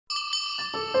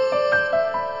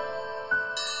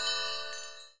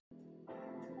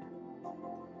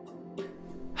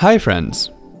Hi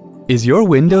friends! Is your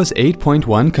Windows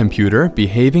 8.1 computer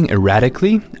behaving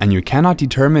erratically and you cannot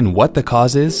determine what the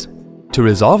cause is? To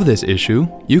resolve this issue,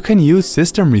 you can use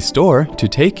System Restore to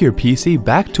take your PC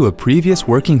back to a previous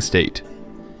working state.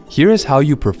 Here is how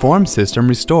you perform System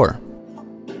Restore.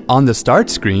 On the Start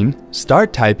screen,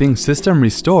 start typing System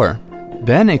Restore,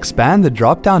 then expand the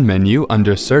drop-down menu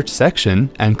under Search section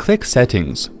and click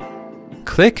Settings.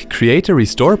 Click Create a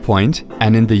Restore Point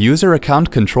and in the User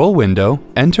Account Control window,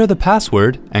 enter the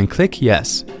password and click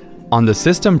Yes. On the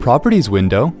System Properties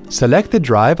window, select the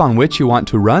drive on which you want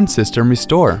to run System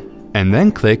Restore and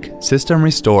then click System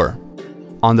Restore.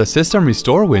 On the System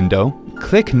Restore window,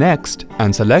 click Next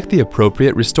and select the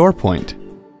appropriate restore point.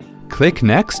 Click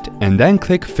Next and then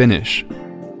click Finish.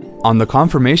 On the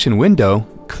confirmation window,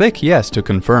 click Yes to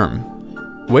confirm.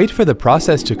 Wait for the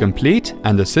process to complete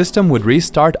and the system would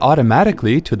restart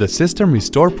automatically to the system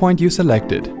restore point you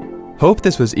selected. Hope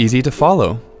this was easy to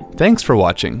follow. Thanks for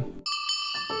watching.